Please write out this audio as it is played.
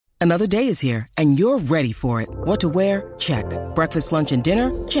Another day is here, and you're ready for it. What to wear? Check. Breakfast, lunch, and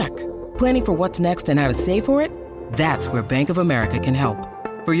dinner? Check. Planning for what's next and how to save for it? That's where Bank of America can help.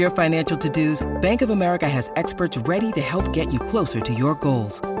 For your financial to-dos, Bank of America has experts ready to help get you closer to your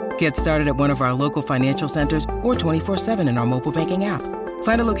goals. Get started at one of our local financial centers or 24/7 in our mobile banking app.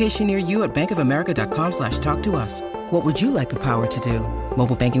 Find a location near you at bankofamerica.com/talktous. What would you like the power to do?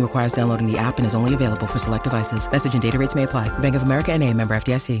 Mobile banking requires downloading the app and is only available for select devices. Message and data rates may apply. Bank of America N.A., member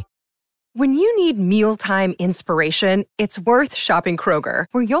FDIC. When you need mealtime inspiration, it's worth shopping Kroger,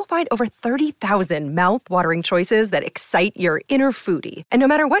 where you'll find over 30,000 mouth-watering choices that excite your inner foodie. And no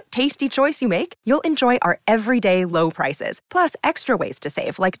matter what tasty choice you make, you'll enjoy our everyday low prices, plus extra ways to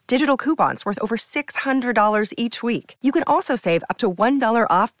save, like digital coupons worth over $600 each week. You can also save up to $1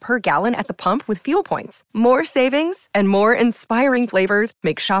 off per gallon at the pump with fuel points. More savings and more inspiring flavors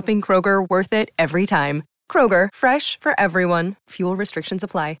make shopping Kroger worth it every time. Kroger, fresh for everyone. Fuel restrictions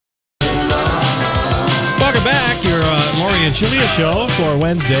apply. Welcome back. Your Lori and Julia show for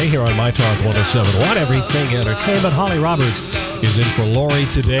Wednesday here on My Talk 107.1 Everything Entertainment. Holly Roberts is in for Lori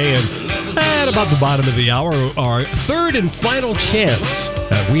today. And at about the bottom of the hour, our third and final chance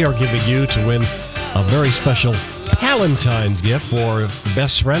that we are giving you to win a very special Palentine's gift for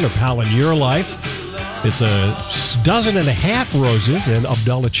best friend or pal in your life. It's a dozen and a half roses and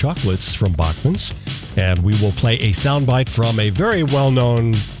Abdullah chocolates from Bachman's. And we will play a soundbite from a very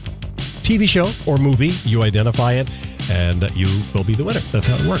well-known TV show or movie. You identify it, and you will be the winner. That's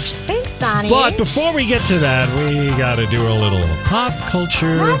how it works. Thanks, Donnie. But before we get to that, we got to do a little pop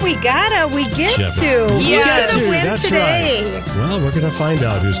culture. No, we get to. Yeah. Who's going to win That's today? Right. Well, we're going to find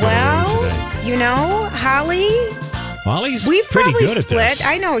out who's going to win today. You know, Holly's we've pretty probably good at split. this.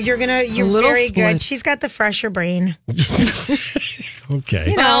 I know you're very good. She's got the fresher brain. Okay.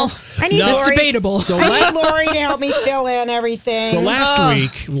 You know, I need That's Lori. debatable. So I need Lori to help me fill in everything. So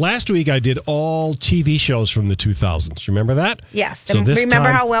last week I did all TV shows from the 2000s. Remember that? Yes. So And this remember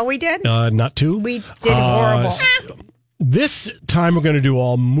time, how well we did? Not too. We did horrible. This time we're going to do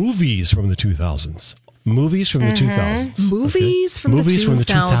all movies from the 2000s. Movies from the 2000s. Movies from the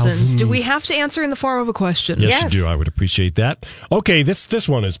 2000s. Do we have to answer in the form of a question? Yes, you do. I would appreciate that. Okay, this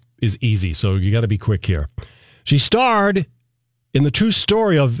one is easy, so you got to be quick here. She starred in the true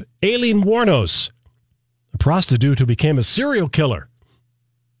story of Aileen Wuornos, a prostitute who became a serial killer.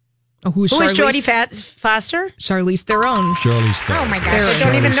 Oh, who is Jodie Foster? Charlize Theron. Charlize Theron. Oh my gosh, I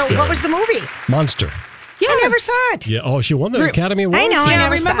don't even know. What was the movie? Monster. Yeah. I never saw it. Yeah. Oh, she won the Academy Award. I know. I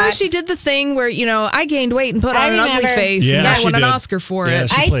never remember saw it. she did the thing where, I gained weight and put on an ugly remember. face, Yeah, and I she won an did. Oscar for Yeah,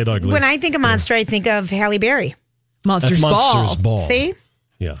 it. she played ugly. When I think of Monster, I think of Halle Berry. Monsters Monsters Ball. Ball. See?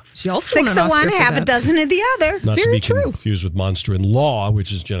 Yeah. She also won 6 an of Oscar one, for half a that. dozen of the other. Not to Very be true. confused with Monster in Law,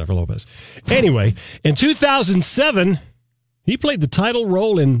 which is Jennifer Lopez. Anyway, in 2007, he played the title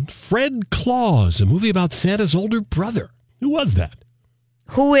role in Fred Claus, a movie about Santa's older brother. Who was that?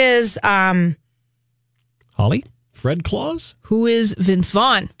 Who is Holly? Fred Claus? Who is Vince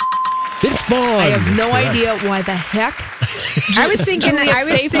Vaughn? Vince Vaughn. I have is no correct. idea why the heck. I was thinking of the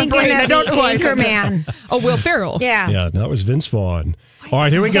Anchorman. Oh, Will Ferrell. Yeah. Yeah, that was Vince Vaughn. All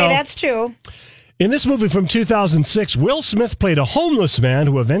right, here we go. Okay, that's true. In this movie from 2006, Will Smith played a homeless man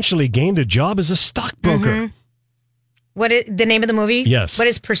who eventually gained a job as a stockbroker. What is the name of the movie? Yes. What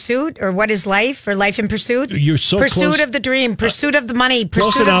is Pursuit, or what is Life, or Life in Pursuit? You're so Pursuit close. of the Dream, Pursuit of the Money,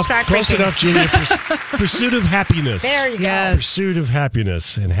 Close Pursuit of enough. Stockbreaking. Close enough, Julia. Pursuit of Happiness. There you go. Yes. Pursuit of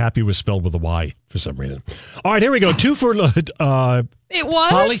Happiness, and happy was spelled with a Y for some reason. All right, here we go. 2 for It was?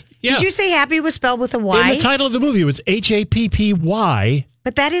 Holly. Yeah. Did you say Happy was spelled with a Y? In the title of the movie, it's Happy.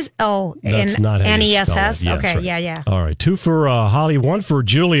 But that is, That's not how you spell NESS? it. Yes, Okay, right. yeah. All right, 2 for Holly, 1 for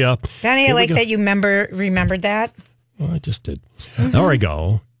Julia. Donnie, I Here we like go. that you remembered that. Well, I just did. There we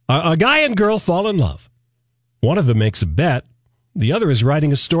go. A guy and girl fall in love. One of them makes a bet. The other is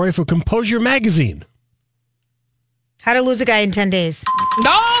writing a story for Composure magazine. How to Lose a Guy in 10 Days.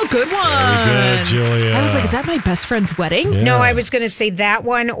 Oh, good one. Very good, Julia. I was like, is that my best friend's wedding? Yeah. No, I was going to say that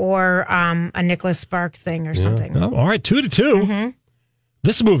one, or a Nicholas Spark thing or something. Oh, all right, 2-2.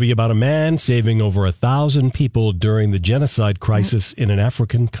 This movie about a man saving over 1,000 people during the genocide crisis in an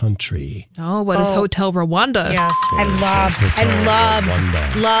African country. Oh, what is Hotel Rwanda? Yes, I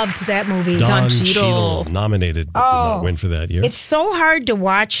loved that movie. Don Cheadle. Cheadle nominated, but did not win for that year. It's so hard to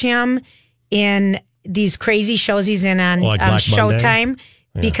watch him in these crazy shows he's in on Like Black Showtime. Monday?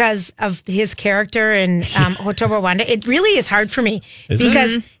 Because of his character in Hotel Rwanda. It really is hard for me Is it?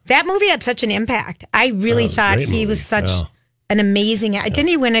 because that movie had such an impact. I really was a thought great he movie. was such Yeah. an amazing. Didn't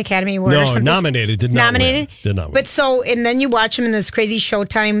he win an Academy Award or No, something? nominated. Did not Nominated? win. Did not win. But so, and then you watch him in this crazy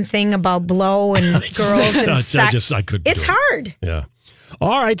Showtime thing about blow and girls and I stuff. couldn't It's do it. hard. Yeah.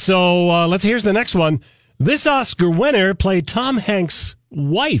 All right, so here's the next one. This Oscar winner played Tom Hanks'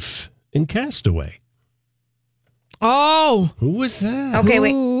 wife in Castaway. Oh. Who was that? Okay,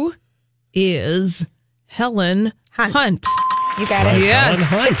 wait. Who is Helen Hunt? You got it. Yes.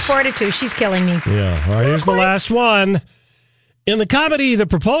 Helen Hunt. It's 4-2. She's killing me. Yeah. All right, here's the last one. In the comedy The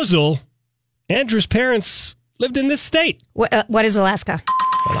Proposal, Andrew's parents lived in this state. What is Alaska?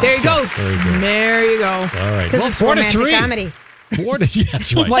 There you go. Very good. There you go. All right. Because it's romantic 4-3. comedy.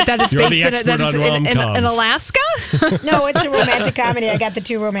 That's right. What, that is You're based the in, expert that is on in rom-coms. Alaska? No, it's a romantic comedy. I got the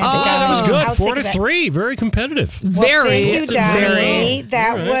two romantic Yeah, that comedies. was How good. sick is that? 4-3. Very competitive. Very, Thank you, Donnie. very.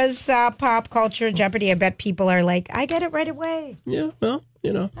 That was pop culture Jeopardy. I bet people are like, I get it right away. Yeah, well,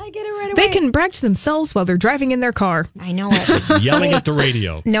 you know. I get it right away. They can brag to themselves while they're driving in their car. I know it. Yelling at the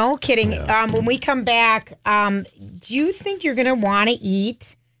radio. No kidding. When we come back, do you think you're going to want to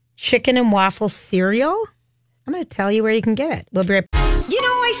eat chicken and waffle cereal? I'm going to tell you where you can get it. We'll be right back.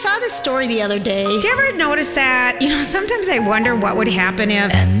 I saw this story the other day. Did you ever notice that? Sometimes I wonder what would happen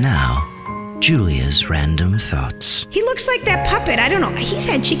if... And now, Julia's random thoughts. He looks like that puppet. I don't know. He's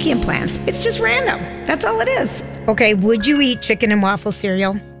had cheeky implants. It's just random. That's all it is. Okay, would you eat chicken and waffle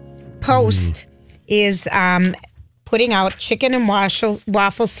cereal? Post is putting out chicken and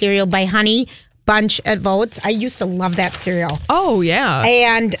waffle cereal by Honey Bunch at Votes. I used to love that cereal. Oh, yeah.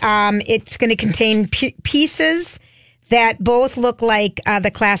 And it's going to contain pieces that both look like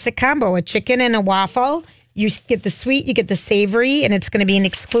the classic combo, a chicken and a waffle. You get the sweet, you get the savory, and it's going to be an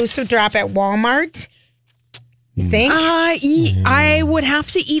exclusive drop at Walmart. You think? I would have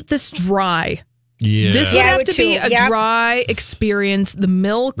to eat this dry. Yeah. This would Yeah, I have would to be too. a Yep. dry experience. The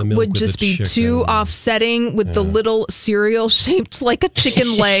milk The milk would with just the be chicken. too offsetting with the little cereal shaped like a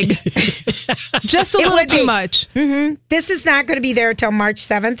chicken leg. Just a little would too be. much. This is not going to be there until March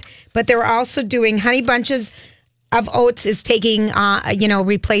 7th, but they're also doing Honey Bunches of Oats is taking,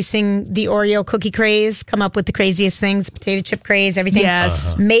 replacing the Oreo cookie craze, come up with the craziest things, potato chip craze, everything.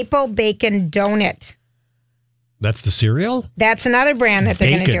 Yes. Maple Bacon Donut. That's the cereal? That's another brand that they're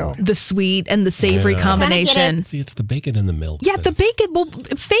going to Bacon. do. The sweet and the savory Yeah. combination. See, it's the bacon and the milk. Yeah, the bacon,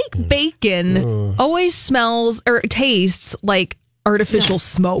 fake bacon always smells or tastes like artificial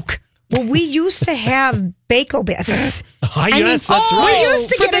smoke. Well, we used to have Bako Bits. Yes, that's We right. used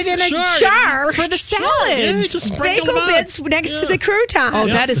to for get the- it in a sure. jar. For the Yeah, salads. just sprinkle them Bako on. Bits next to the croutons. Oh,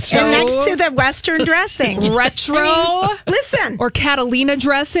 that is And so- next to the Western dressing. Retro Listen. or Catalina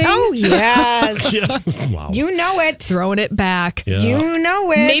dressing. Oh, yes. Yeah. Wow. You know it. Throwing it back. Yeah. You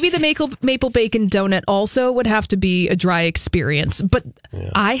know it. Maybe the maple bacon donut also would have to be a dry experience. But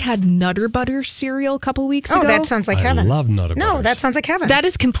I had Nutter Butter cereal a couple weeks ago. Oh, that sounds like I heaven. love Nutter No, Butters. that sounds like heaven. That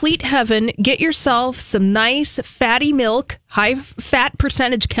is complete heaven. Get yourself some nice fatty milk, high fat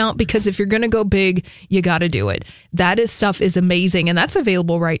percentage count, because if you're going to go big, you got to do it. That stuff is amazing, and that's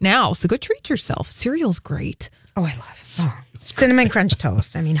available right now. So go treat yourself. Cereal's great. Oh, I love it. Oh. Cinnamon Crunch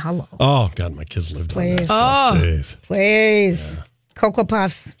Toast. I mean, hello. Oh, God, my kids lived on that Please. stuff. Jeez. Please. Cocoa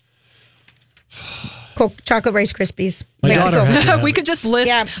Puffs. Chocolate Rice Krispies. My Yeah, daughter so- had that. We could just list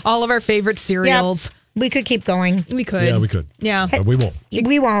Yeah. all of our favorite cereals. We could keep going. We could. Yeah, we could. Yeah. But we won't.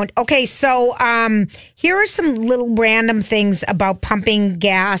 We won't. Okay, so here are some little random things about pumping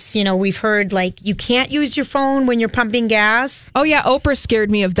gas. We've heard you can't use your phone when you're pumping gas. Oh, yeah. Oprah scared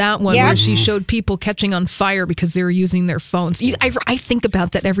me of that one Yeah. where she showed people catching on fire because they were using their phones. I think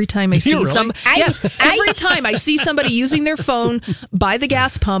about that every time I see really? some. Every time I see somebody using their phone by the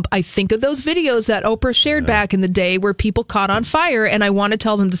gas pump, I think of those videos that Oprah shared back in the day where people caught on fire, and I want to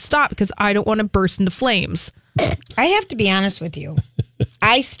tell them to stop because I don't want to burst into flames. I have to be honest with you.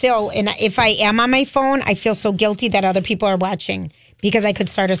 I still, and if I am on my phone, I feel so guilty that other people are watching because I could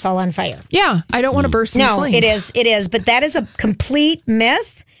start us all on fire. Yeah, I don't want to burst into No, flames. it is. But that is a complete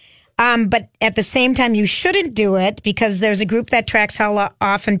myth. But at the same time, you shouldn't do it because there's a group that tracks how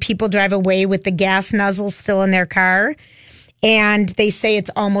often people drive away with the gas nozzle still in their car. And they say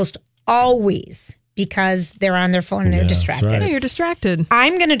it's almost always because they're on their phone and they're Yeah, that's distracted. right. Yeah, you're distracted.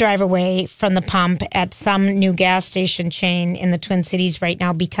 I'm going to drive away from the pump at some new gas station chain in the Twin Cities right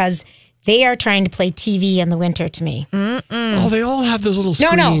now because they are trying to play TV in the winter to me. Oh, they all have those little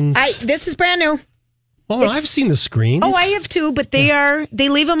No, screens. this is brand new. Oh, I've seen the screens. Oh, I have too, but they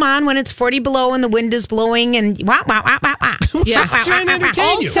leave them on when it's 40 below and the wind is blowing and wah, wah, wah, wah, wah. Yeah. Trying to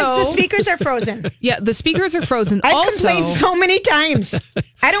entertain you. Also- The speakers are frozen. Yeah, the speakers are frozen. I've also, complained so many times.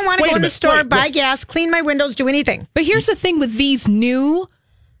 I don't want to Wait go a in the minute, store, wait, buy wait. gas, clean my windows, do anything. But here's the thing with these new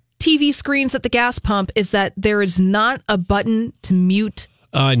TV screens at the gas pump is that there is not a button to mute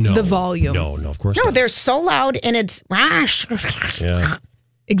No. the volume. No, of course No, not. they're so loud and it's... Yeah.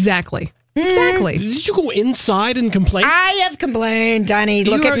 Exactly. Exactly. Did you go inside and complain? I have complained, Donnie.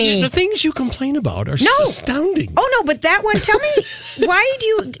 Look at me. The things you complain about are astounding. Oh, no, but that one, tell me, why do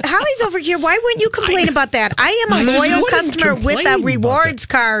you, Holly's over here, why wouldn't you complain about that? I am a loyal customer with a rewards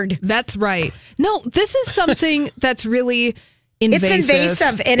card. That's right. No, this is something that's really invasive. It's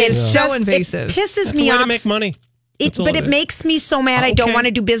invasive, and it's so invasive. It pisses That's me a way off. to make money. But it makes me so mad I don't want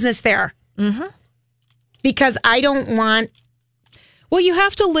to do business there. Mm-hmm. Because I don't want... Well, you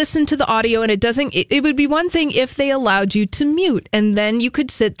have to listen to the audio, and it would be one thing if they allowed you to mute, and then you could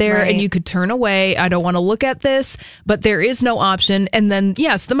sit there and you could turn away. I don't want to look at this, but there is no option. And then,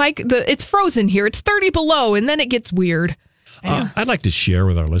 yes, the mic, it's frozen here. It's 30 below, and then it gets weird. I'd like to share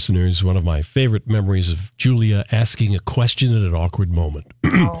with our listeners one of my favorite memories of Julia asking a question at an awkward moment.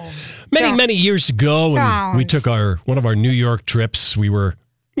 Many years ago, when we took one of our New York trips, we were...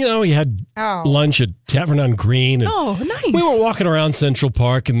 we had lunch at Tavern on Green. And nice. We were walking around Central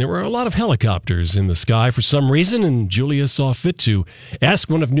Park, and there were a lot of helicopters in the sky for some reason, and Julia saw fit to ask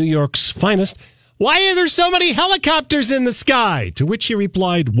one of New York's finest, "Why are there so many helicopters in the sky?" To which he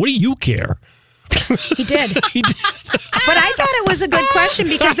replied, "What do you care?" He did. But I thought it was a good question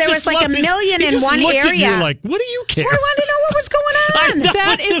because there was like a million in one area. At you like, what do you care? I wanted to know what was going on.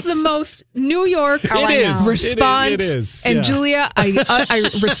 That is the most New York response. It is. And Julia, I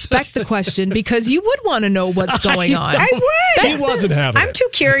respect the question because you would want to know what's going on. I would. He wasn't having it. I'm too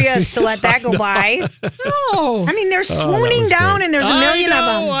curious to let that go by. No. I mean, they're swooning down great. and there's a million of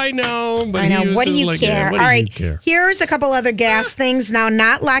them. I know. But I know. What do you care? All right. Care? Here's a couple other gas things. Now,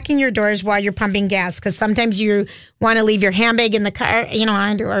 not locking your doors while you're pumping gas because sometimes you want to leave your handbag in the car,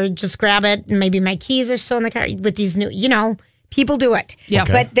 or just grab it and maybe my keys are still in the car with these new, people do it. Yeah.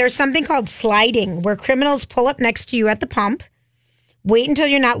 Okay. But there's something called sliding where criminals pull up next to you at the pump, wait until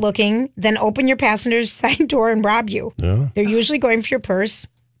you're not looking, then open your passenger's side door and rob you. Yeah. They're usually going for your purse,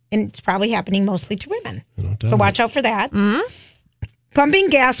 and it's probably happening mostly to women. So watch out for that. Mm-hmm. Pumping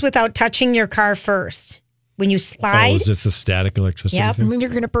gas without touching your car first. When you slide. Oh, is this the static electricity? Yep. thing? And then you're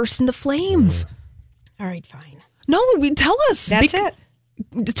going to burst into flames. All right, fine. No, tell us. That's it.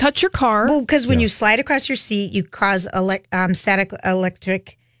 Touch your car. Well, because when you slide across your seat, you cause static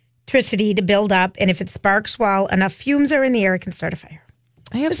electricity to build up, and if it sparks while enough fumes are in the air, it can start a fire.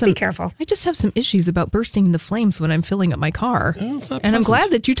 Be careful. I just have some issues about bursting into flames when I'm filling up my car. And I'm glad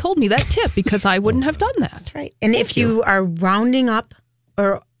that you told me that tip because I wouldn't have done that. That's right. And if you are rounding up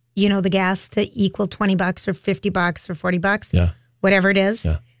or the gas to equal $20 or $50 or $40, whatever it is,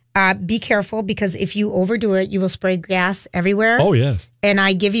 be careful because if you overdo it, you will spray gas everywhere. Oh, yes. And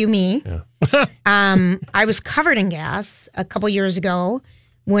I give you me. Yeah. I was covered in gas a couple years ago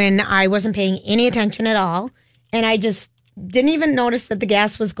when I wasn't paying any attention at all. And I just didn't even notice that the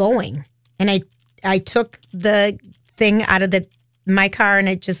gas was going. And I took the thing out of my car and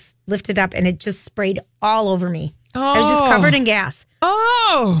it just lifted up and it just sprayed all over me. I was just covered in gas.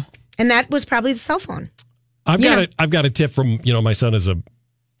 Oh. And that was probably the cell phone. I've got a tip from, my son is an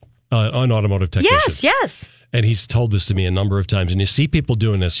automotive technician. Yes. And he's told this to me a number of times. And you see people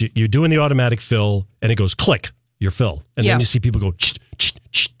doing this. You're doing the automatic fill, and it goes click, your fill. And then you see people go, ch, ch,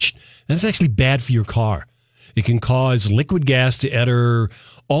 ch, ch. That's actually bad for your car. It can cause liquid gas to enter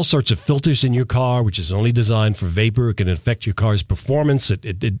all sorts of filters in your car, which is only designed for vapor. It can affect your car's performance.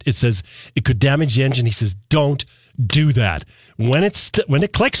 It says it could damage the engine. He says, don't do that. When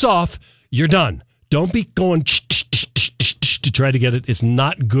it clicks off, you're done. Don't be going to try to get it. It's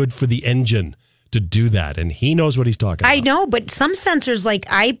not good for the engine to do that. And he knows what he's talking about. I know, but some sensors, like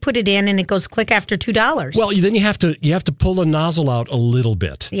I put it in and it goes click after $2. Well, then you have to pull the nozzle out a little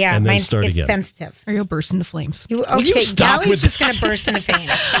bit. Yeah, and then start again. It's sensitive. Or you'll burst into flames. Okay, Gally's just going to burst into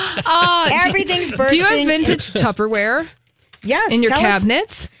flames. Everything's bursting. Do you have vintage Tupperware? Yes. In your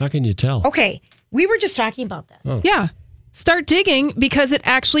cabinets? How can you tell? Okay, we were just talking about this. Oh. Yeah. Start digging because it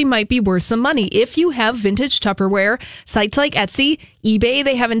actually might be worth some money. If you have vintage Tupperware, sites like Etsy, eBay,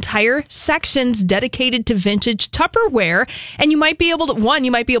 they have entire sections dedicated to vintage Tupperware. And you might be able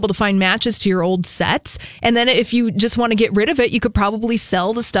to find matches to your old sets. And then if you just want to get rid of it, you could probably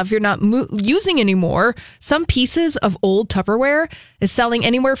sell the stuff you're not using anymore. Some pieces of old Tupperware is selling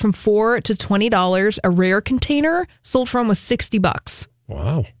anywhere from $4 to $20. A rare container sold for almost $60.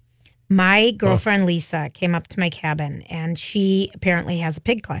 Wow. My girlfriend Lisa came up to my cabin, and she apparently has a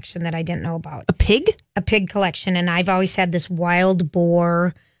pig collection that I didn't know about. A pig? A pig collection, and I've always had this wild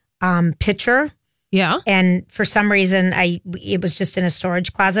boar pitcher. Yeah. And for some reason, it was just in a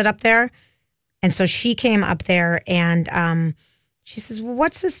storage closet up there. And so she came up there, and she says, well,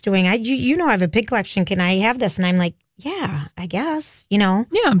 what's this doing? I have a pig collection. Can I have this? And I'm like, yeah, I guess, Yeah,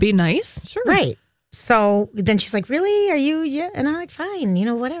 be nice. Sure. Right. So then she's like, really? Are you? Yeah. And I'm like, fine,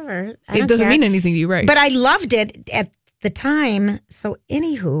 whatever. It doesn't mean anything to you, right? But I loved it at the time. So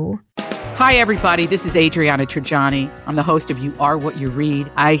anywho. Hi, everybody. This is Adriana Trajani. I'm the host of You Are What You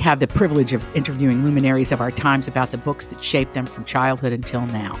Read. I have the privilege of interviewing luminaries of our times about the books that shaped them from childhood until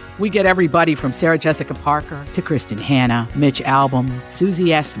now. We get everybody from Sarah Jessica Parker to Kristen Hanna, Mitch Albom, Susie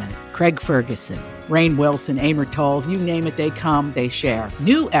Essman, Craig Ferguson, Rainn Wilson, Amor Tolls, you name it, they come, they share.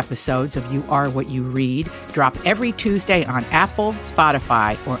 New episodes of You Are What You Read drop every Tuesday on Apple,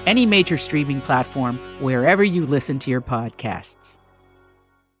 Spotify, or any major streaming platform wherever you listen to your podcasts.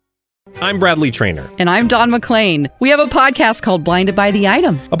 I'm Bradley Trainer. And I'm Don McClain. We have a podcast called Blinded by the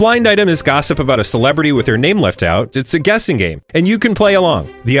Item. A blind item is gossip about a celebrity with their name left out. It's a guessing game, and you can play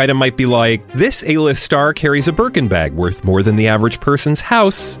along. The item might be like, this A-list star carries a Birkin bag worth more than the average person's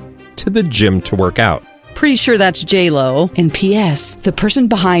house to the gym to work out. Pretty sure that's J-Lo. And P.S. the person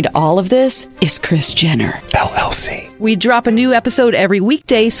behind all of this is Kris Jenner, LLC. We drop a new episode every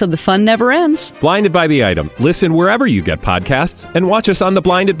weekday so the fun never ends. Blinded by the Item. Listen wherever you get podcasts and watch us on the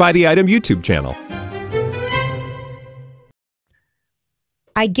Blinded by the Item YouTube channel.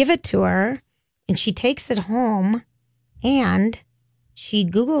 I give it to her, and she takes it home, and she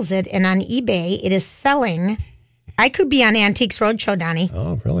Googles it, and on eBay, it is selling. I could be on Antiques Roadshow, Donnie.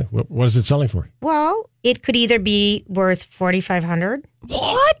 Oh, really? What is it selling for? Well, it could either be worth $4,500.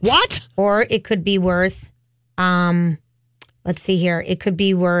 What? Or it could be worth, let's see here. It could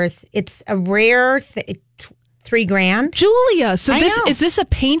be worth, it's a rare $3,000. Julia, so is this a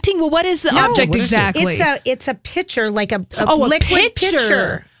painting? Well, what is the object exactly? It's a pitcher, like a pitcher. liquid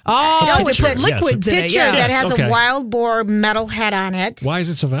pitcher. Oh, no, it's liquids in it. Pitcher Yeah. that has a wild boar metal head on it. Why is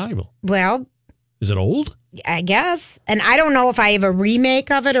it so valuable? Well, is it old? I guess. And I don't know if I have a remake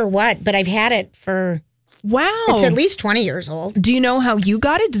of it or what, but I've had it for... Wow. It's at least 20 years old. Do you know how you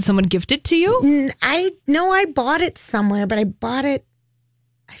got it? Did someone gift it to you? I know I bought it somewhere, but I bought it...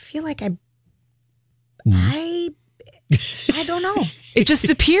 I feel like I don't know. It just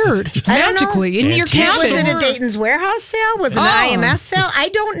appeared magically in your cabin. Was it a Dayton's Warehouse sale? Was it an IMS sale? I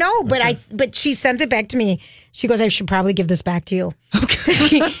don't know, but she sent it back to me. She goes, I should probably give this back to you.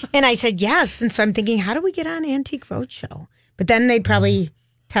 Okay. And I said, yes. And so I'm thinking, how do we get on Antique Roadshow? But then they'd probably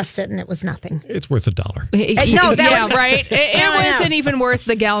test it and it was nothing. It's worth $1. No, right. It wasn't even worth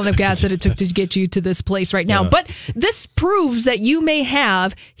the gallon of gas that it took to get you to this place right now. Yeah. But this proves that you may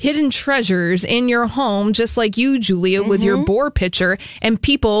have hidden treasures in your home, just like you, Julia, with your boar pitcher, and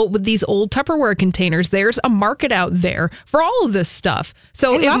people with these old Tupperware containers. There's a market out there for all of this stuff.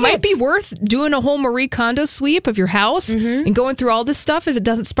 So it might be worth doing a whole Marie Kondo sweep of your house and going through all this stuff. If it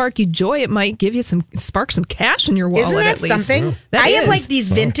doesn't spark you joy, it might give you spark some cash in your wallet. Isn't that at least. Something? I have like these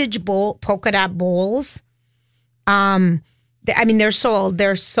vintage polka dot bowls. I mean, they're so old.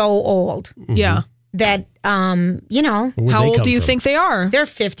 They're so old. Yeah. That how old do you think they are? They're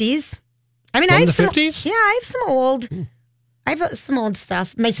 50s. I mean, From I have the some 50s? Yeah, I have some old. I have some old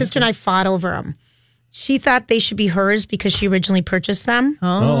stuff. My sister and I fought over them. She thought they should be hers because she originally purchased them.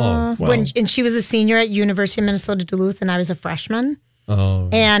 Oh, wow. And she was a senior at University of Minnesota Duluth, and I was a freshman. Oh,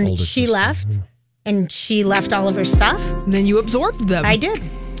 and she left, and she left all of her stuff. And then you absorbed them. I did.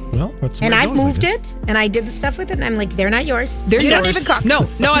 Well, that's and I moved it, and I did the stuff with it, and I'm like, they're not yours. You don't even cook. No,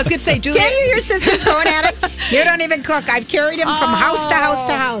 I was going to say, Julia. Can't you hear your sisters going at it? You don't even cook. I've carried them from house to house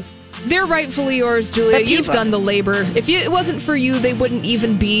to house. They're rightfully yours, Julia. You've done the labor. If it wasn't for you, they wouldn't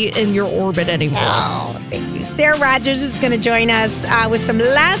even be in your orbit anymore. Oh, thank you. Sarah Rogers is going to join us with some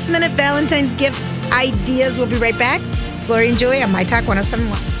last-minute Valentine's gift ideas. We'll be right back. It's Lori and Julia on My Talk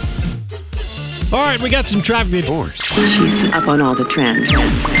 107.1. All right, we got some traffic. She's up on all the trends.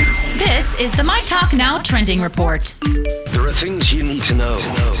 This is the My Talk Now Trending Report. There are things you need to know.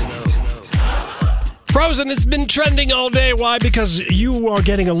 Frozen has been trending all day. Why? Because you are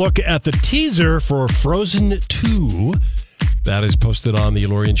getting a look at the teaser for Frozen 2. That is posted on the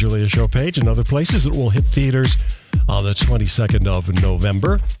Lori and Julia show page and other places. It will hit theaters on the 22nd of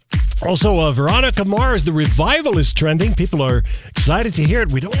November. Also, Veronica Mars, The Revival is trending. People are excited to hear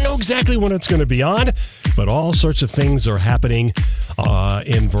it. We don't know exactly when it's going to be on, but all sorts of things are happening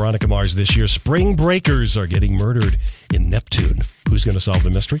in Veronica Mars this year. Spring breakers are getting murdered in Neptune. Who's going to solve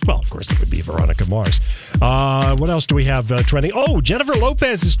the mystery? Well, of course, it would be Veronica Mars. What else do we have trending? Oh, Jennifer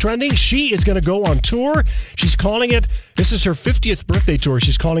Lopez is trending. She is going to go on tour. She's calling it, this is her 50th birthday tour.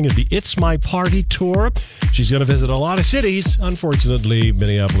 She's calling it the It's My Party Tour. She's going to visit a lot of cities. Unfortunately,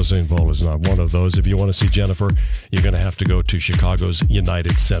 Minneapolis-St. Paul is not one of those. If you want to see Jennifer, you're going to have to go to Chicago's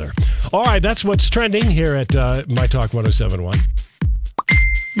United Center. All right, that's what's trending here at My Talk 107.1.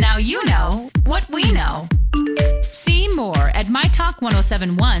 Now you know what we know. See more at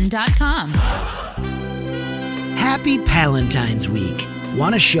mytalk1071.com. Happy Palentine's Week.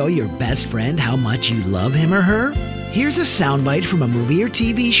 Want to show your best friend how much you love him or her? Here's a soundbite from a movie or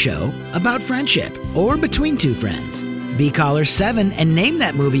TV show about friendship or between two friends. Be caller 7 and name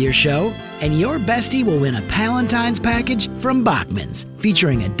that movie or show, and your bestie will win a Palentine's package from Bachman's,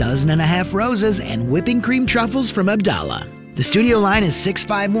 featuring 12.5 roses and whipping cream truffles from Abdallah. The studio line is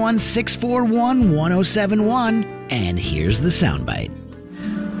 651-641-1071, and here's the soundbite.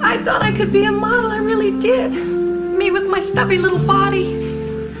 I thought I could be a model, I really did. Me with my stubby little body.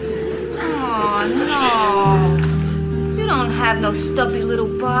 Oh, no. You don't have no stubby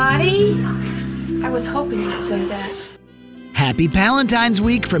little body. I was hoping you'd say that. Happy Palentine's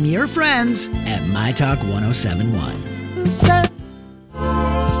Week from your friends at My Talk 1071.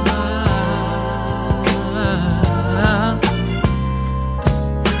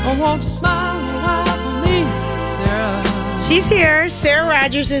 Won't you smile a while for me, Sarah? She's here. Sarah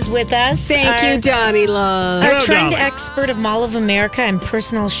Rogers is with us. Thank you, Donnie Love. Our trend expert of Mall of America and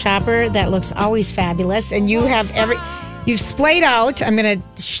personal shopper that looks always fabulous. And you have you've splayed out. I'm going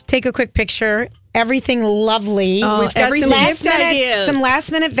to take a quick picture. Everything lovely. We've got some gift ideas. Some last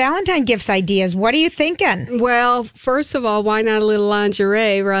minute Valentine gifts ideas. What are you thinking? Well, first of all, why not a little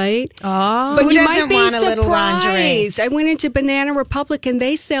lingerie, right? Oh, but who you doesn't might be want a little lingerie? surprised. I went into Banana Republic and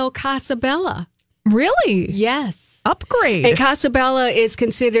they sell Casabella. Really? Yes. Upgrade. And Casabella is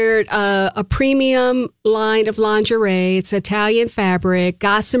considered a premium line of lingerie. It's Italian fabric,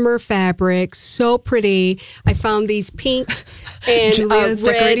 gossamer fabric, so pretty. I found these pink and red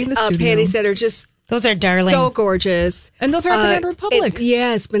panties that are just those are darling, so gorgeous. And those are Banana Republic.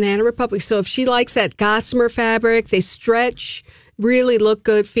 Yes, Banana Republic. So if she likes that gossamer fabric, they stretch, really look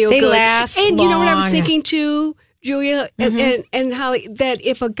good, feel good. They last and long. You know what I was thinking too? Julia, and Holly, that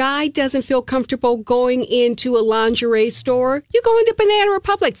if a guy doesn't feel comfortable going into a lingerie store, you go into Banana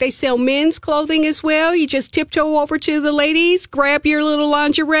Republic. They sell men's clothing as well. You just tiptoe over to the ladies, grab your little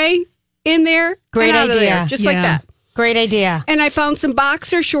lingerie in there. Great out idea. Of there, just like that. Great idea. And I found some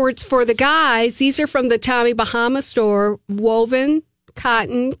boxer shorts for the guys. These are from the Tommy Bahama store, woven,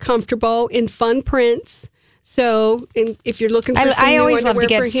 cotton, comfortable, in fun prints. So if you're looking for some I new always love to underwear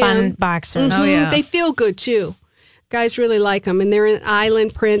get for him, fun boxers. Oh, yeah. They feel good too. Guys really like them, and they're in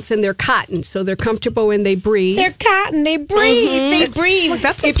island prints, and they're cotton, so they're comfortable and they breathe. They're cotton. They breathe. They breathe. Look,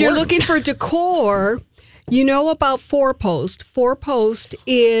 that's if you're looking for decor, you know about Four Post. Four Post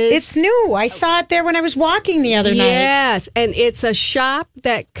is... It's new. I saw it there when I was walking the other night. Yes, and it's a shop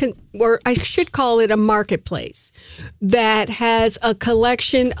that or I should call it a marketplace, that has a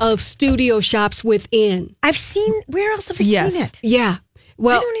collection of studio shops within. I've seen... Where else have I seen it? Yeah.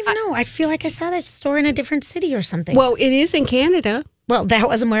 Well, I don't even know. I feel like I saw that store in a different city or something. Well, it is in Canada. Well, that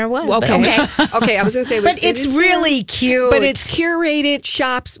wasn't where it was. Okay. Okay, I was going to say. But it's really cute. But it's curated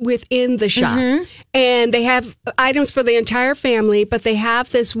shops within the shop. Mm-hmm. And they have items for the entire family, but they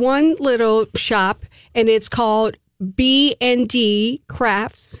have this one little shop, and it's called B&D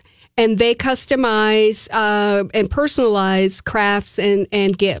Crafts. And they customize and personalize crafts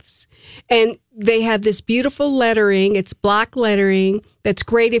and gifts. And they have this beautiful lettering. It's block lettering. That's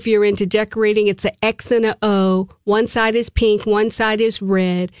great if you're into decorating. It's an X and an O. One side is pink, one side is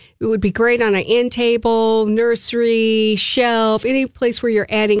red. It would be great on an end table, nursery, shelf, any place where you're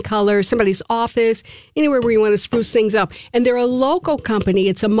adding color, somebody's office, anywhere where you want to spruce things up. And they're a local company.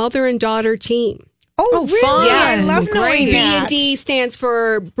 It's a mother and daughter team. Oh, really? Fun. Yeah, I love knowing that. B&D stands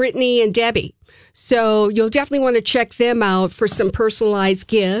for Brittany and Debbie. So you'll definitely want to check them out for some personalized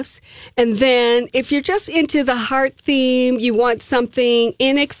gifts. And then if you're just into the heart theme, you want something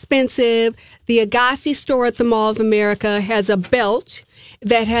inexpensive, the Agassi store at the Mall of America has a belt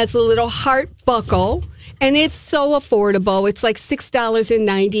that has a little heart buckle. And it's so affordable. It's like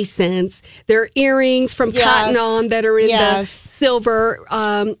 $6.90. There are earrings from Cotton On that are in the silver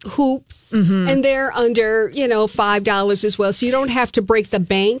hoops. Mm-hmm. And they're under, $5 as well. So you don't have to break the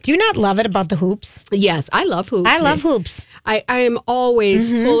bank. Do you not love it about the hoops? Yes, I love hoops. I love hoops. I am always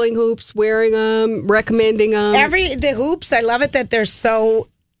pulling hoops, wearing them, recommending them. The hoops, I love it that they're so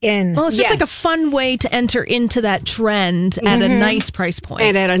in. Well, it's just like a fun way to enter into that trend at a nice price point.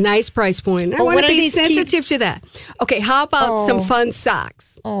 And at a nice price point. I want to be sensitive to that. Okay, how about some fun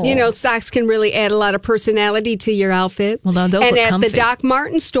socks? Oh. Socks can really add a lot of personality to your outfit. Well, those and look at comfy. the Doc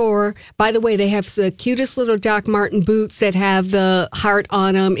Martin store, by the way, they have the cutest little Doc Martin boots that have the heart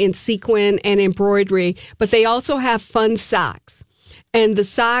on them in sequin and embroidery. But they also have fun socks. And the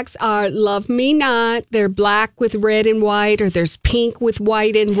socks are Love Me Not. They're black with red and white, or there's pink with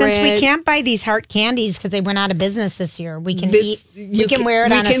white and red. Since we can't buy these heart candies because they went out of business this year, we can wear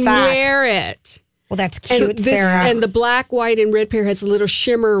it on a sock. We can wear it. Well, that's cute, Sarah. And the black, white, and red pair has a little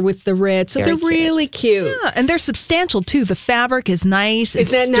shimmer with the red. So they're really cute. Yeah, and they're substantial, too. The fabric is nice. It's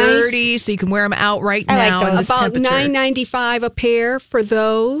sturdy, so you can wear them out right now. Like those. About $9.95 a pair for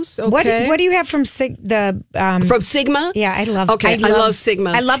those. Okay. What do you have from from Sigma? Yeah, I love I love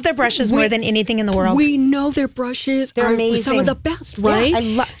Sigma. I love their brushes more than anything in the world. We know their brushes are amazing. some of the best, right?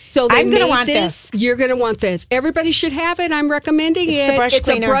 Yeah, so I'm going to want this. You're going to want this. Everybody should have it. I'm recommending it. It's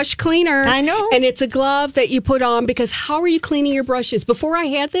a brush cleaner. I know. And it's a glove that you put on, because how are you cleaning your brushes? Before I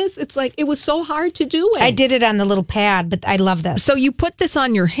had this, it's like it was so hard to do it. I did it on the little pad, but I love this. So you put this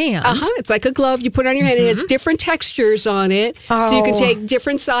on your hand. It's like a glove you put on your hand, and it's different textures on it. So you can take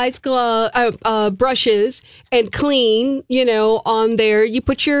different size brushes and clean, on there. You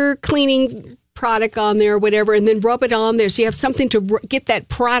put your cleaning product on there or whatever, and then rub it on there, so you have something to get that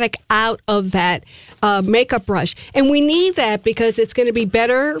product out of that makeup brush. And we need that because it's going to be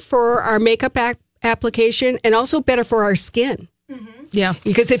better for our makeup application and also better for our skin. Yeah,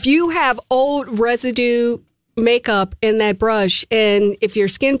 because if you have old residue makeup in that brush, and if your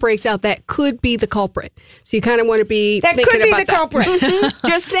skin breaks out, that could be the culprit. So you kind of want to be thinking about that. That could be the culprit.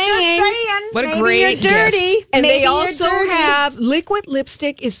 Just saying. What a Maybe great you're dirty. gift. And Maybe they also you're dirty. have liquid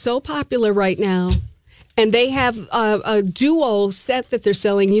lipstick is so popular right now. And they have a duo set that they're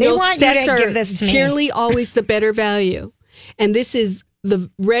selling. They want you sets to are give this to me. generally always the better value. And this is, the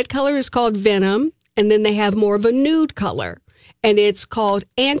red color is called Venom, and then they have more of a nude color, and it's called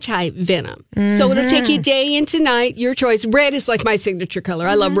Anti-Venom. So it'll take you day into night, your choice. Red is like my signature color.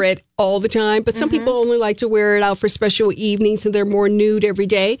 I love red all the time, but some people only like to wear it out for special evenings, and they're more nude every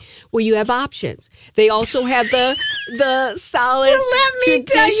day. Well, you have options. They also have the solid. Well, let me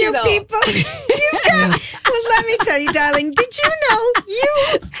tell you, traditional. people. You've got. Well, let me tell you, darling. Did you know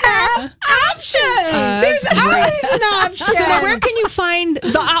you have options? There's always an option. So where can you find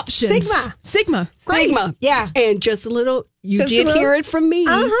the options? Sigma. Great. Sigma. Yeah. And just a little. You Just did a little- hear it from me.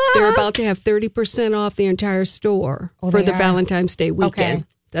 They're about to have 30% off the entire store for they the are? Valentine's Day weekend. Okay.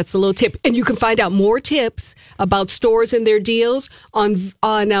 That's a little tip. And you can find out more tips about stores and their deals on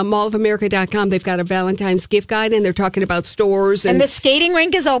mallofamerica.com. They've got a Valentine's gift guide, and they're talking about stores. And the skating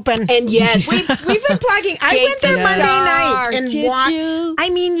rink is open. And yes. We've been plugging. I Skate went there the Monday star. night and Did walked. you? I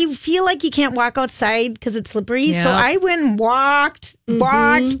mean, you feel like you can't walk outside because it's slippery. So Yeah. I went and walked,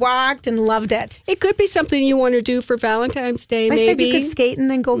 and loved it. It could be something you want to do for Valentine's Day, I maybe. said you could skate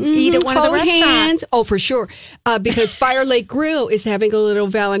and then go eat at one of the Hold restaurants. hands. Oh, for sure. Because Fire Lake Grill is having a little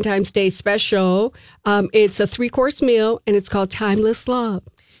Valentine's Day special. It's a 3-course meal, and it's called Timeless Love.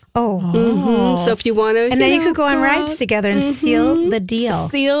 So if you want to, And then you could go on rides together and seal the deal.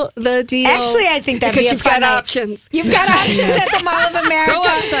 Seal the deal. Actually, I think that'd because be a you've fun got night. options. You've got options at the Mall of America. Go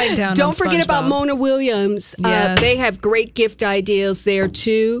upside down. Don't on forget about SpongeBob. Mona Williams. Yes. They have great gift ideas there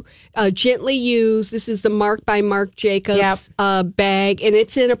too. Gently Used. This is the Mark by Marc Jacobs bag, and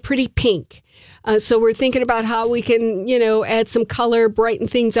it's in a pretty pink. So we're thinking about how we can, add some color, brighten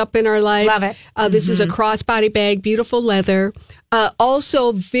things up in our life. Love it. This is a crossbody bag, beautiful leather.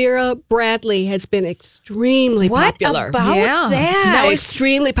 Also, Vera Bradley has been extremely popular. What about that?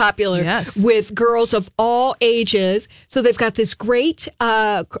 Extremely popular with girls of all ages. So they've got this great,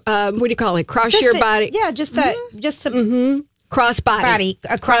 what do you call it? Cross your body. Yeah, just a Crossbody.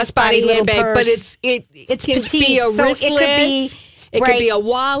 a crossbody little handbag, purse. but it's can petite, be a so wristlet. it could be. It could be a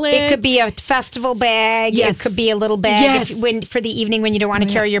wallet. It could be a festival bag. Yes. It could be a little bag Yes. for the evening when you don't want to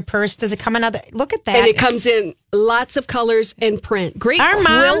carry your purse. Does it come another? Look at that. And it comes in lots of colors and prints. Great Our quilt.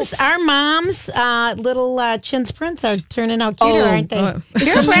 mom's little chintz prints are turning out cuter, aren't they?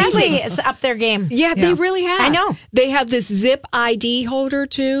 Vera Bradley is up their game. Yeah, they really have. I know. They have this zip ID holder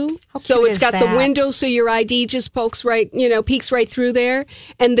too. So cute it's is got that? the window so your ID just peeks right through there.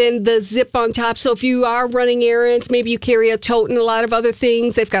 And then the zip on top. So if you are running errands, maybe you carry a tote and a lot of other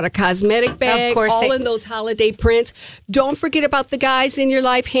things. They've got a cosmetic bag, Of course all in those holiday prints. Don't forget about the guys in your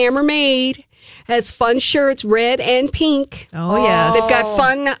life. Hammer Made has fun shirts, red and pink. Oh, yes. They've got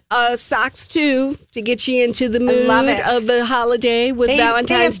fun socks too to get you into the mood love it. of the holiday with They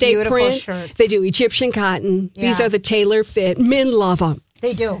Valentine's have Day beautiful print. shirts. They do Egyptian cotton. These Yeah. are the tailor fit. Men love them.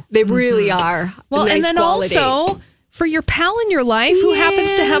 They do. They really are. Well, nice and then quality. also for your pal in your life who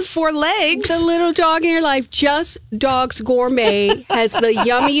happens to have 4 legs. The little dog in your life, Just Dogs Gourmet, has the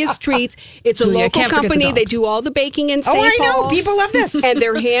yummiest treats. It's a Julia, local can't forget the company. They dogs. do all the baking in St. Oh, I know. Paul. People love this. And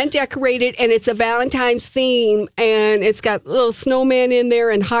they're hand decorated, and it's a Valentine's theme, and it's got little snowman in there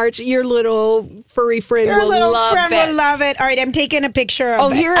and hearts. Your little furry friend Your will little love friend it. will love it. All right, I'm taking a picture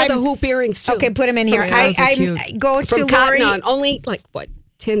of it. Here are the hoop earrings, too. Okay, put them in here. I go to From Lori. Cotton On. Only,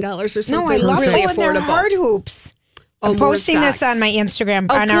 $10 or something. No, I love really it when they're affordable. hard hoops. I'm more posting this socks. on my Instagram,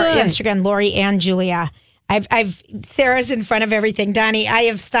 Oh, on our good. Instagram, Lori and Julia. Sarah's in front of everything. Donnie, I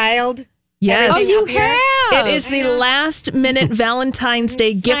have styled. Yes. everything Oh, up you here. have. It is the last minute Valentine's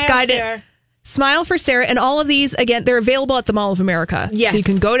Day gift Smile, guide. Sarah. Smile for Sarah. And all of these, again, they're available at the Mall of America. Yes. So you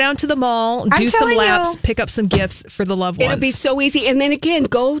can go down to the mall, I'm do some telling laps, you. pick up some gifts for the loved ones. It'll be so easy. And then again,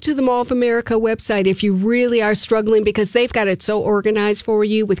 go to the Mall of America website if you really are struggling because they've got it so organized for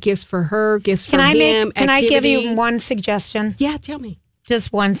you with gifts for her, gifts for him. Can I give you activity. one suggestion? Yeah, tell me.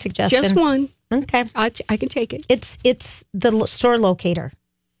 Just one suggestion. Just one. Okay. I can take it. It's the store locator.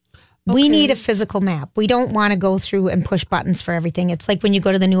 We need a physical map. We don't want to go through and push buttons for everything. It's like when you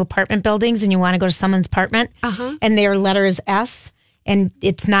go to the new apartment buildings and you want to go to someone's apartment and their letter is S and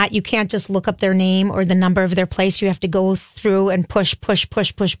it's not, you can't just look up their name or the number of their place. You have to go through and push.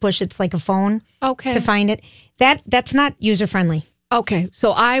 It's like a phone to find it. That's not user friendly. Okay,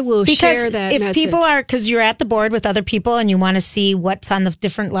 so I will share that Because if message. people are, because you're at the board with other people and you want to see what's on the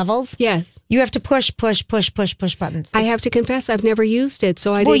different levels, yes, you have to push buttons. I have to confess, I've never used it,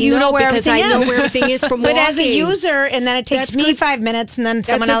 so I Well, didn't you know where because everything I know is. where everything is from But walking. as a user, and then it takes That's me good. 5 minutes, and then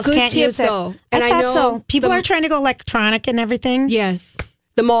someone That's a else good can't tip, use it. though. And I I thought know so. People the- are trying to go electronic and everything. Yes,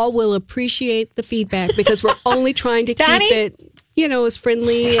 the mall will appreciate the feedback because we're only trying to Donnie? keep it, as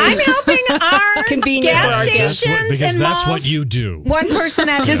friendly. And I'm helping our convenient for our gas guests. stations and that's malls. what you do. One person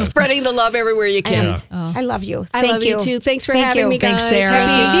at Just spreading the love everywhere you can. I love you. I Thank love you too. Thanks for Thank having you. me, guys. Thanks, Sarah.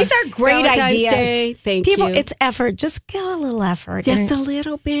 Happy These are great Valentine's ideas. Day. Thank People, you. it's effort. Just give a little effort. Just and, a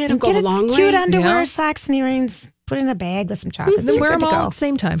little bit. and It'll get go a long way. cute underwear, Yeah. socks, and earrings. Put in a bag with some chocolates. Then You're wear good them to all go. at the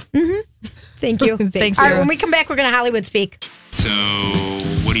same time. Thank you. Thanks, All right, Sarah. when we come back, we're going to Hollywood speak. So,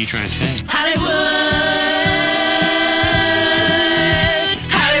 what are you trying to say?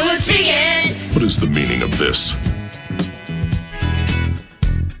 Hollywood speaking. What is the meaning of this?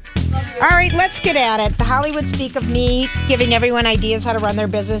 All right, let's get at it. The Hollywood speak of me giving everyone ideas how to run their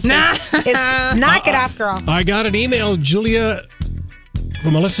business is knock it off, girl. I got an email, Julia,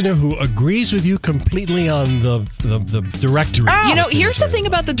 from a listener who agrees with you completely on the directory. Here's the thing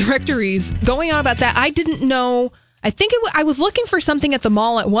about the directories. Going on about that, I didn't know. I think I was looking for something at the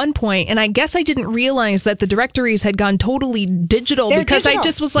mall at one point, and I guess I didn't realize that the directories had gone totally digital because I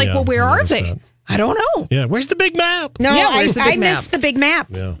just was like, Yeah, well, where I are noticed they? that. I don't know. Yeah, where's the big map? No, Yeah, where's the I big map? missed the big map.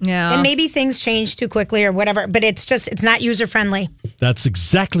 Yeah. And maybe things change too quickly or whatever, but it's not user friendly. That's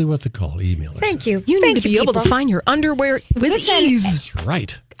exactly what the email is. Thank you. You Thank need to be able to people. find your underwear with Listen, ease. That's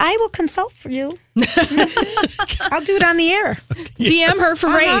right. I will consult for you. I'll do it on the air. DM her for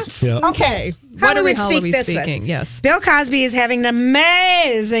rates. Yeah. Okay. What are we Hollywood speak this speaking? was. Yes. Bill Cosby is having an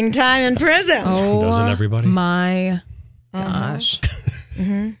amazing time in prison. Doesn't everybody? My gosh.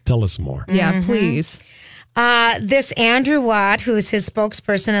 Tell us more. Yeah, please. This Andrew Watt, who is his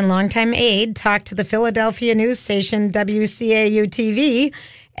spokesperson and longtime aide, talked to the Philadelphia news station WCAU-TV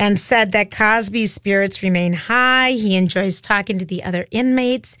and said that Cosby's spirits remain high. He enjoys talking to the other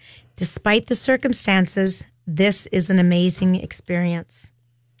inmates. Despite the circumstances, this is an amazing experience.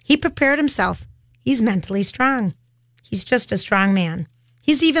 He prepared himself. He's mentally strong. He's just a strong man.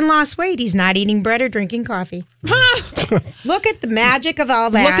 He's even lost weight. He's not eating bread or drinking coffee. Look at the magic of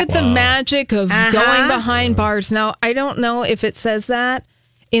all that. Look at the magic of going behind bars. Now, I don't know if it says that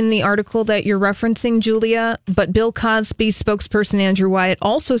in the article that you're referencing, Julia, but Bill Cosby's spokesperson, Andrew Wyatt,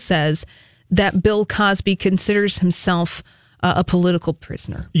 also says that Bill Cosby considers himself a political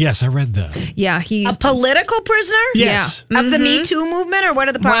prisoner. Yes, I read that. Yeah, he's a political prisoner? Yes. Yeah. Of the Me Too movement, or what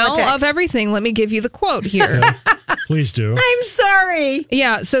are the politics? Well, of everything. Let me give you the quote here. Please do. I'm sorry.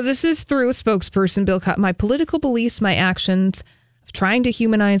 Yeah, so this is through a spokesperson, Bill Cosby. My political beliefs, my actions of trying to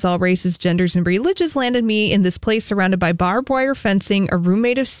humanize all races, genders, and religions landed me in this place surrounded by barbed wire fencing, a room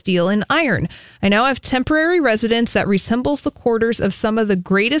made of steel and iron. I now have temporary residence that resembles the quarters of some of the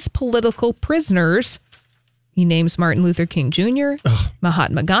greatest political prisoners. He names Martin Luther King Jr.,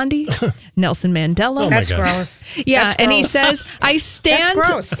 Mahatma Gandhi, Nelson Mandela. That's gross. Yeah, That's and gross. he says, I stand... That's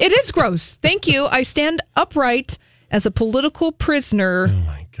gross. It is gross. Thank you. I stand upright as a political prisoner. Oh,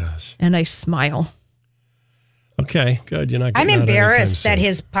 my gosh. And I smile. Okay, good. You're not I'm getting out embarrassed anytime that soon.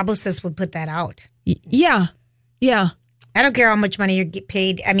 his publicist would put that out. Yeah. Yeah. I don't care how much money you get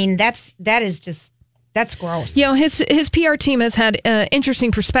paid. I mean, that's gross. You know, his PR team has had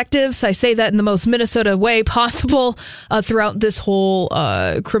interesting perspectives. I say that in the most Minnesota way possible throughout this whole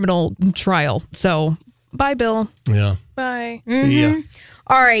criminal trial. So, bye, Bill. Yeah. Bye. See ya.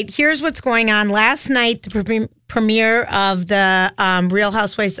 All right, here's what's going on. Last night, the premiere of the Real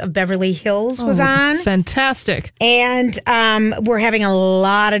Housewives of Beverly Hills was on. Fantastic. And we're having a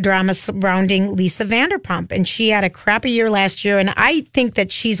lot of drama surrounding Lisa Vanderpump. And she had a crappy year last year. And I think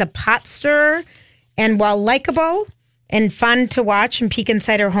that she's a pot stirrer. And while likable and fun to watch and peek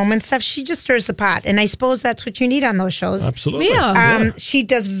inside her home and stuff, she just stirs the pot. And I suppose that's what you need on those shows. Absolutely. Yeah. She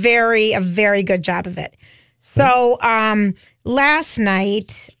does a very good job of it. So last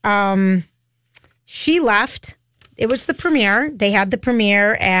night, she left. It was the premiere. They had the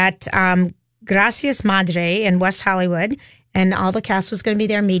premiere at Gracias Madre in West Hollywood. And all the cast was going to be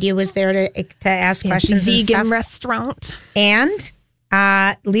there. Media was there to ask questions and stuff. Vegan restaurant. And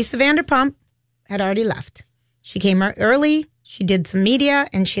Lisa Vanderpump had already left. She came early, she did some media,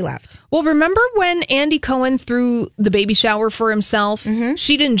 and she left. Well, remember when Andy Cohen threw the baby shower for himself? Mm-hmm.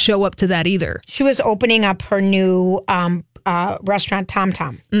 She didn't show up to that either. She was opening up her new restaurant, Tom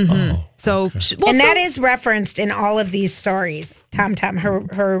Tom. Mm-hmm. That is referenced in all of these stories. Tom Tom,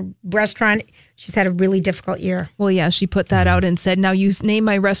 her restaurant, she's had a really difficult year. Well, yeah, she put that out and said, now you name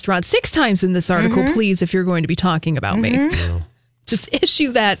my restaurant 6 times in this article, please, if you're going to be talking about me. Yeah. Just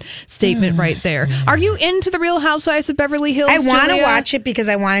issue that statement right there. Are you into the Real Housewives of Beverly Hills? I want to watch it because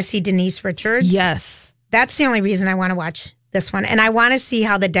I want to see Denise Richards. Yes. That's the only reason I want to watch this one. And I want to see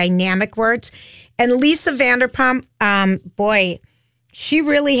how the dynamic works. And Lisa Vanderpump, boy, she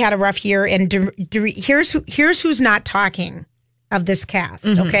really had a rough year. And here's who's not talking of this cast,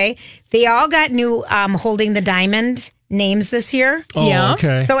 okay? They all got new Holding the Diamond names this year. Oh, yeah.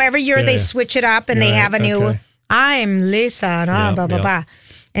 Okay. So every year they switch it up and they have a new... Okay. I'm Lisa, blah, blah, blah.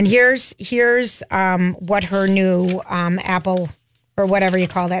 And here's what her new Apple or whatever you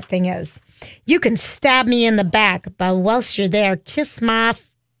call that thing is. You can stab me in the back, but whilst you're there, kiss my,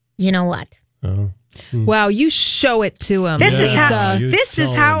 you know what? Oh. Wow, you show it to him. This is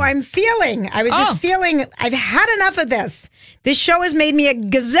how I'm feeling. I was just feeling I've had enough of this. This show has made me a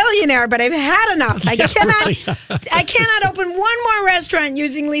gazillionaire, but I've had enough. I cannot open one more restaurant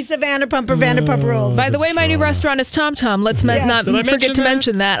using Lisa Vanderpump or Vanderpump Rules. By the way, my new restaurant is Tom Tom. Let's not forget to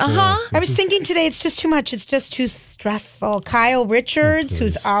mention that. I was thinking today it's just too much. It's just too stressful. Kyle Richards,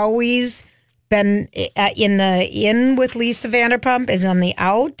 who's always been in the in with Lisa Vanderpump, is on the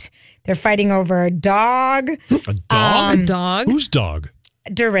out. They're fighting over a dog. A dog? A dog? Whose dog?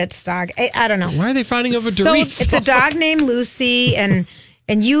 Dorit's dog. I don't know. Why are they fighting over Dorit's dog? It's a dog named Lucy, and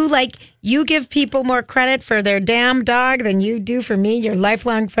you give people more credit for their damn dog than you do for me, your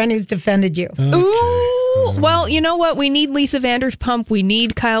lifelong friend who's defended you. Okay. Ooh. Well, you know what? We need Lisa Vanderpump, we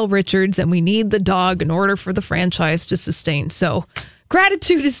need Kyle Richards, and we need the dog in order for the franchise to sustain. So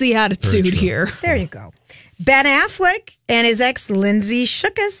gratitude is the attitude here. There you go. Ben Affleck and his ex, Lindsay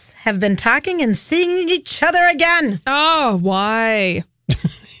Shookus, have been talking and seeing each other again. Oh, why?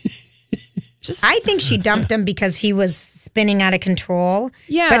 I think she dumped him because he was spinning out of control.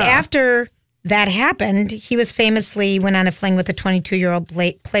 Yeah. But after that happened, he went on a fling with a 22-year-old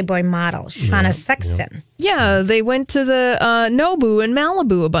Playboy model, Shauna Sexton. Yeah, they went to the Nobu in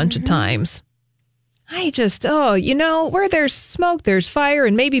Malibu a bunch of times. Where there's smoke, there's fire,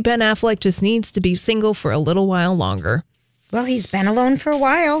 and maybe Ben Affleck just needs to be single for a little while longer. Well, he's been alone for a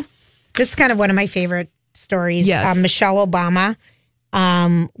while. This is kind of one of my favorite stories. Yes. Michelle Obama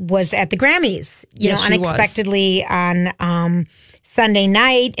was at the Grammys, unexpectedly on Sunday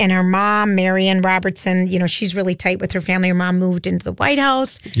night, and her mom, Marianne Robertson, she's really tight with her family. Her mom moved into the White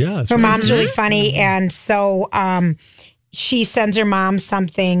House. Yeah, her mom's really funny, and so she sends her mom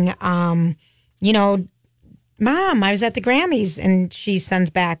something. Mom, I was at the Grammys, and she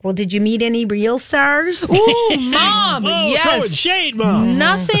sends back, well, did you meet any real stars? Ooh, Mom, yes. Throwing shade, Mom.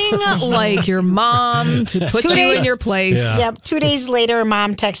 Nothing like your mom to put you in your place. Yeah. Yep. 2 days later, her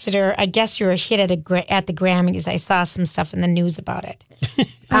mom texted her, I guess you were hit at the Grammys. I saw some stuff in the news about it.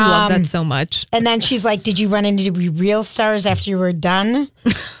 I love that so much. And then she's like, did you run into real stars after you were done?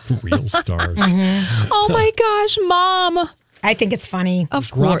 Real stars. Mm-hmm. Oh, my gosh, Mom. I think it's funny. Of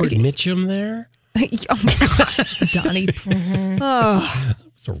course. Robert Mitchum there? Oh my gosh, Donnie. Oh.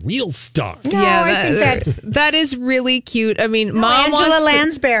 It's a real star. No, I think that is really cute. I mean, Mom Angela wants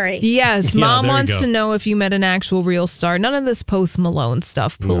Lansbury. Yes, Mom wants to know if you met an actual real star. None of this Post Malone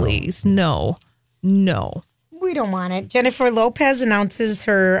stuff, please. No. We don't want it. Jennifer Lopez announces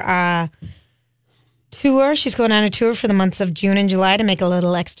her tour. She's going on a tour for the months of June and July to make a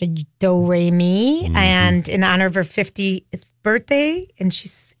little extra do-re-mi. Mm-hmm. And in honor of her 50th birthday, and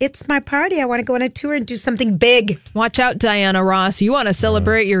it's my party. I want to go on a tour and do something big. Watch out, Diana Ross. You want to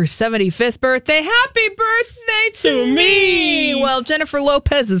celebrate your 75th birthday? Happy birthday to me! Well, Jennifer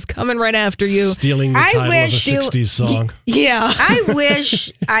Lopez is coming right after you. Stealing the title of a 60s song. Yeah. I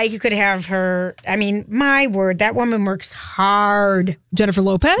wish I could have her. I mean, my word, that woman works hard. Jennifer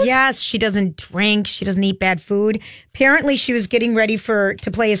Lopez? Yes, she doesn't drink. She doesn't eat bad food. Apparently, she was getting ready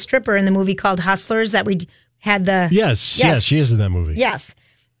to play a stripper in the movie called Hustlers that we had the... Yes, she is in that movie. Yes.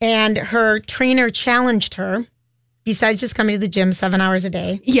 And her trainer challenged her, besides just coming to the gym 7 hours a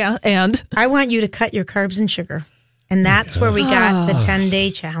day. Yeah, and? I want you to cut your carbs and sugar. And that's where we got the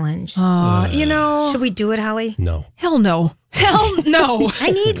 10-day challenge. Should we do it, Holly? No. Hell no. Hell no.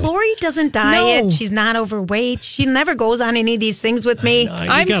 Lori doesn't diet. No. She's not overweight. She never goes on any of these things with me.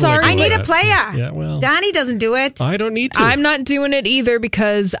 I'm sorry. I need a player. Yeah, well. Donnie doesn't do it. I don't need to. I'm not doing it either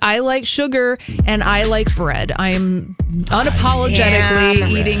because I like sugar and I like bread. I'm unapologetically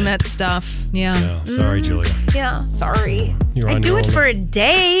eating that stuff. Yeah. Sorry, Julia. Yeah, sorry. I do it for a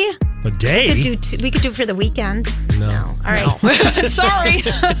day. A day? We could do it for the weekend. No. All right. No. Sorry.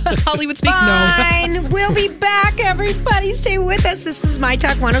 Hollywood speak. Fine. We'll be back, everybody. Stay with us. This is My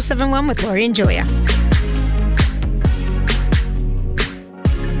Talk 107.1 with Lori and Julia.